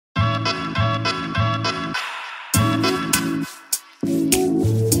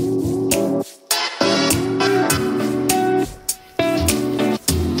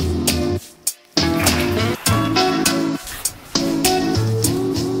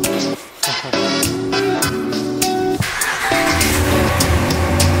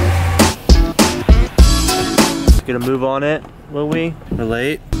Get a move on it, will we? We're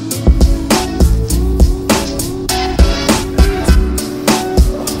late.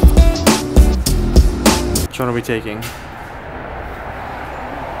 Which one are we taking?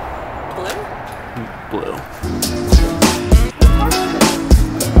 Blue? Blue.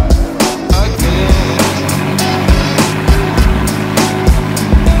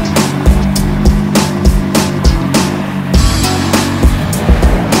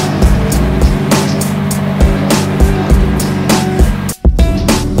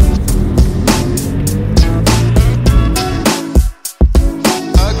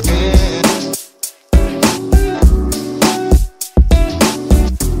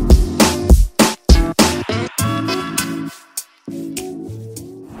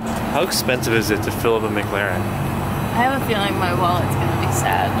 How expensive is it to fill up a McLaren? I have a feeling my wallet's gonna be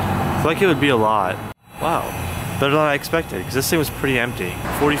sad. I feel like it would be a lot. Wow, better than I expected, because this thing was pretty empty.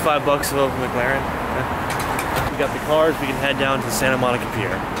 45 bucks to fill up a McLaren. We got the cars, we can head down to the Santa Monica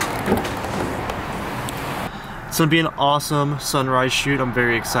Pier. It's gonna be an awesome sunrise shoot. I'm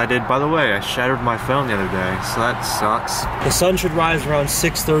very excited. By the way, I shattered my phone the other day, so that sucks. The sun should rise around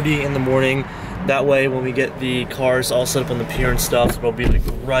 6:30 in the morning. That way, when we get the cars all set up on the pier and stuff, it'll be like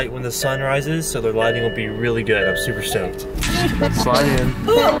right when the sun rises, so their lighting will be really good. I'm super stoked. Slide in.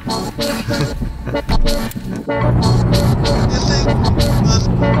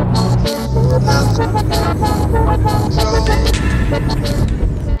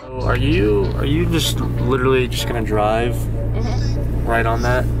 So are you just literally just gonna drive right on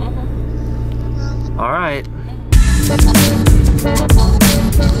that? All right.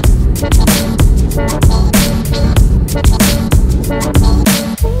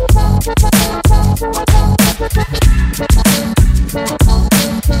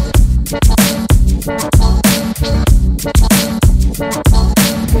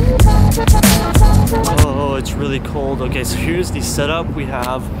 Oh, it's really cold. Okay, so here's the setup. We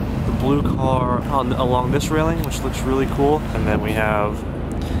have the blue car along this railing, which looks really cool, and then we have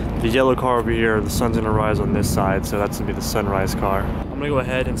the yellow car over here. The sun's gonna rise on this side, so that's gonna be the sunrise car. I'm gonna go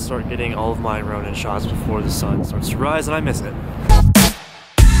ahead and start getting all of my Ronin shots before the sun starts to rise, and I miss it.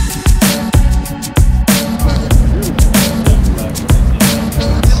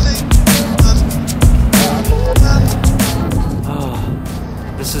 Oh,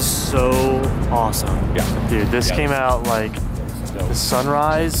 this is so awesome. Yeah. Dude, this came out like the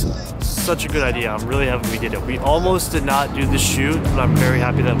sunrise. Such a good idea. I'm really happy we did it. We almost did not do the shoot, but I'm very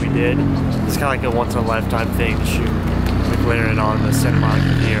happy that we did. It's kind of like a once-in-a-lifetime thing to shoot McLaren on the Santa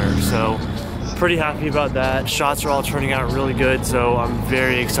Monica Pier. So, pretty happy about that. Shots are all turning out really good, so I'm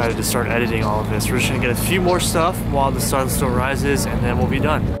very excited to start editing all of this. We're just gonna get a few more stuff while the sun still rises, and then we'll be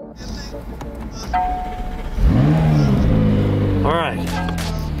done. All right,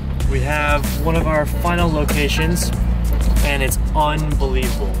 we have one of our final locations, and it's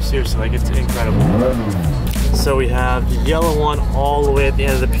unbelievable. Seriously, like, it's incredible. So we have the yellow one all the way at the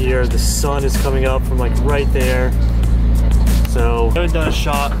end of the pier. The sun is coming up from like right there. So I haven't done a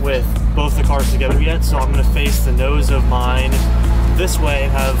shot with both the cars together yet, so I'm gonna face the nose of mine this way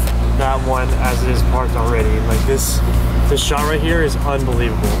and have that one as it is parked already. Like this shot right here is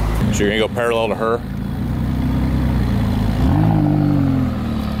unbelievable. So you're gonna go parallel to her?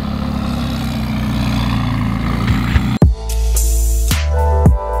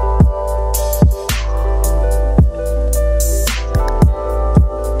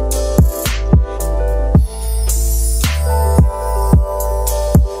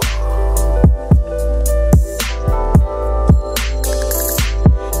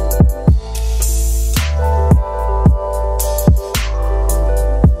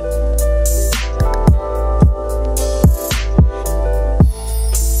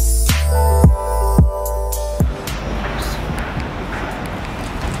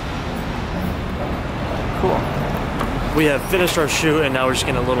 We have finished our shoot, and now we're just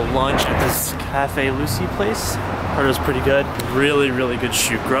getting a little lunch at this Cafe Lucy place. Heard it was pretty good. Really, really good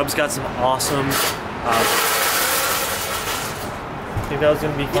shoot. Grub's got some awesome... think that was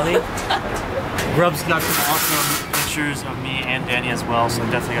gonna be funny? Grub's got some awesome pictures of me and Danny as well, so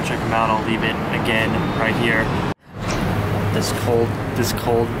definitely go check them out. I'll leave it again right here. This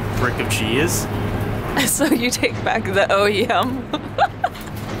cold brick of cheese. So you take back the OEM.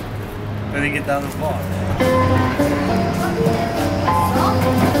 I didn't get down this block.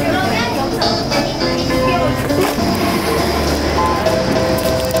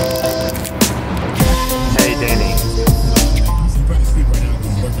 Hey, Danny.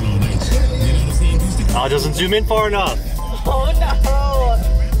 Oh, it doesn't zoom in far enough. Oh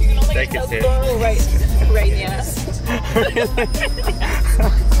no! You can only get those girl right, yes.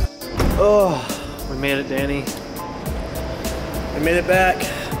 Oh, we made it, Danny. we made it back.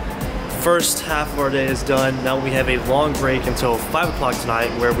 First half of our day is done. Now we have a long break until 5 o'clock tonight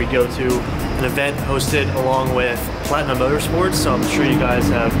where we go to an event hosted along with Platinum Motorsports. So I'm sure you guys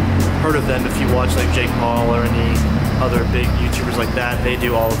have heard of them if you watch like Jake Paul or any other big YouTubers like that. They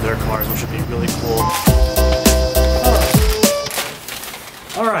do all of their cars, which would be really cool.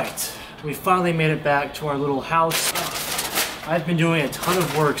 All right, we finally made it back to our little house. I've been doing a ton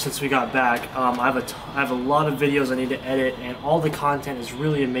of work since we got back. I have a lot of videos I need to edit, and all the content is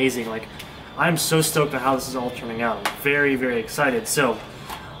really amazing. Like, I'm so stoked at how this is all turning out. I'm very, very excited. So,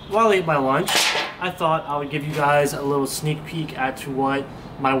 while I ate my lunch, I thought I would give you guys a little sneak peek at to what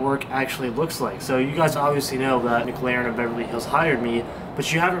my work actually looks like. So you guys obviously know that McLaren of Beverly Hills hired me,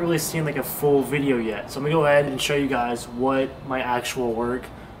 but you haven't really seen like a full video yet. So I'm gonna go ahead and show you guys what my actual work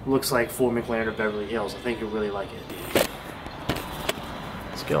looks like for McLaren of Beverly Hills. I think you'll really like it.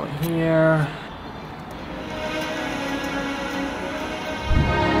 Let's go in here.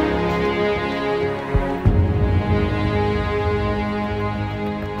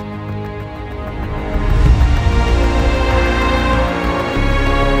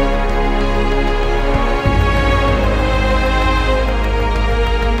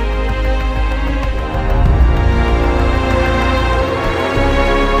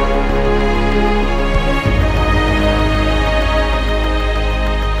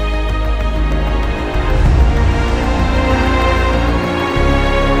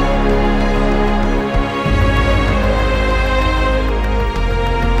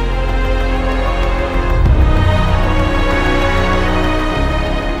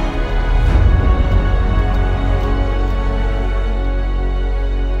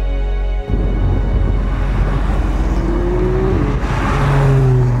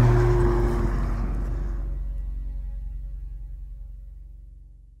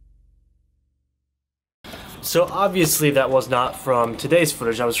 So obviously that was not from today's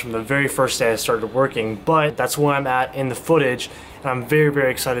footage, that was from the very first day I started working, but that's where I'm at in the footage, and I'm very, very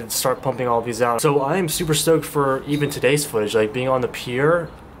excited to start pumping all these out. So I am super stoked for even today's footage, like being on the pier.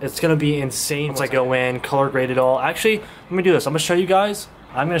 It's gonna be insane once I go in, color grade it all. Actually, let me do this. I'm gonna show you guys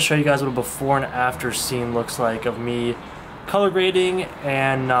what a before and after scene looks like of me color grading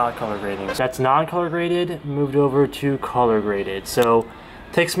and not color grading. That's non-color graded, moved over to color graded. So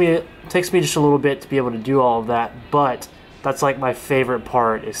takes me just a little bit to be able to do all of that, but that's like my favorite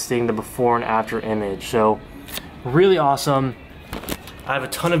part, is seeing the before and after image. So really awesome. I have a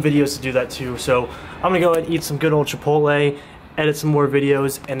ton of videos to do that too, so I'm gonna go ahead and eat some good old Chipotle, edit some more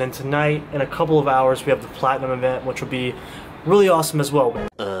videos, and then tonight in a couple of hours we have the Platinum event, which will be really awesome as well.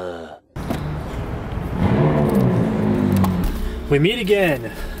 We meet again.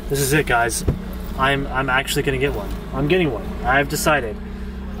 This is it, guys. I'm actually gonna get one. I'm getting one. I've decided.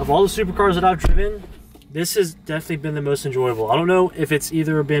 Of all the supercars that I've driven, this has definitely been the most enjoyable. I don't know if it's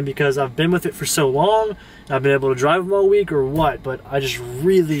either been because I've been with it for so long, and I've been able to drive them all week, or what, but I just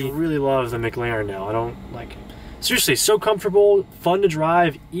really, really love the McLaren now. I don't, like, seriously, so comfortable, fun to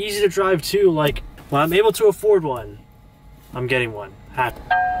drive, easy to drive too. Like, when I'm able to afford one, I'm getting one. Happy.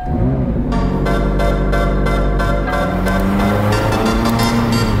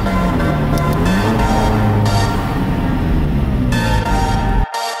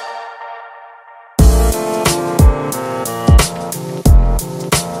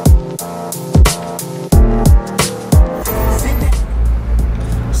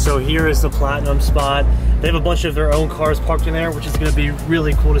 So here is the Platinum spot. They have a bunch of their own cars parked in there, which is gonna be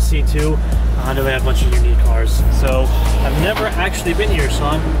really cool to see too. I know they have a bunch of unique cars. So I've never actually been here, so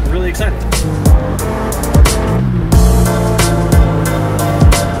I'm really excited.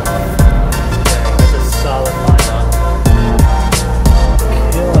 That's a solid lineup.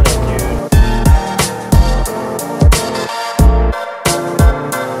 Killing it, dude.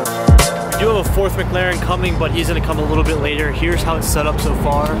 We do have a fourth McLaren coming, but he's gonna come a little bit later. Here's how it's set up so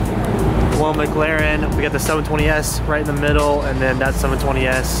far. One McLaren, we got the 720S right in the middle, and then that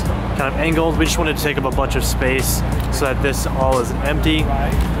 720S kind of angled. We just wanted to take up a bunch of space so that this all is empty.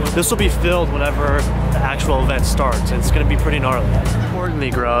 This will be filled whenever the actual event starts. It's gonna be pretty gnarly.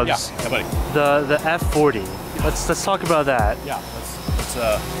 Importantly, Grubbs, Yeah, buddy. the F40. Let's talk about that. Yeah, let's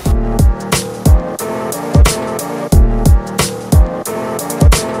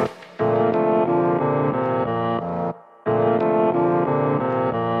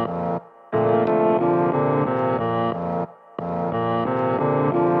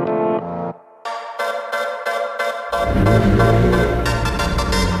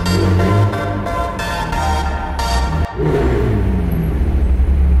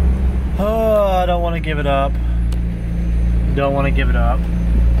Oh, I don't want to give it up. Don't want to give it up.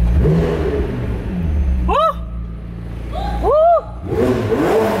 Woo! Woo!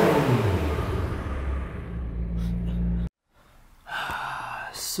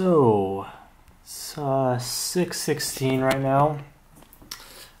 So, it's 6:16 right now.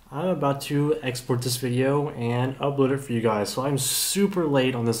 I'm about to export this video and upload it for you guys. So I'm super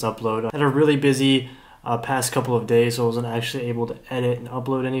late on this upload. I had a really busy past couple of days, so I wasn't actually able to edit and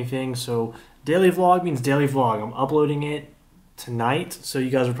upload anything. So daily vlog means daily vlog. I'm uploading it tonight, so you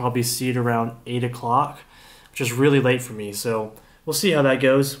guys will probably see it around 8 o'clock, which is really late for me. So we'll see how that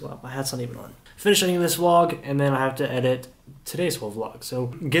goes. Well, my hat's not even on. Finish editing this vlog, and then I have to edit today's whole vlog. So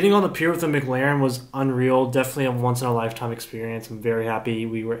getting on the pier with the McLaren was unreal. Definitely a once-in-a-lifetime experience. I'm very happy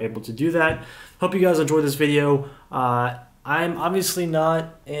we were able to do that. Hope you guys enjoyed this video. I'm obviously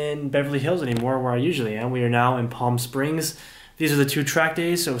not in Beverly Hills anymore, where I usually am. We are now in Palm Springs. These are the 2 track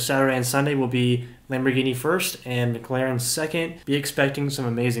days, so Saturday and Sunday will be Lamborghini first and McLaren second. Be expecting some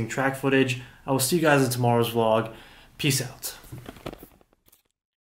amazing track footage. I will see you guys in tomorrow's vlog. Peace out.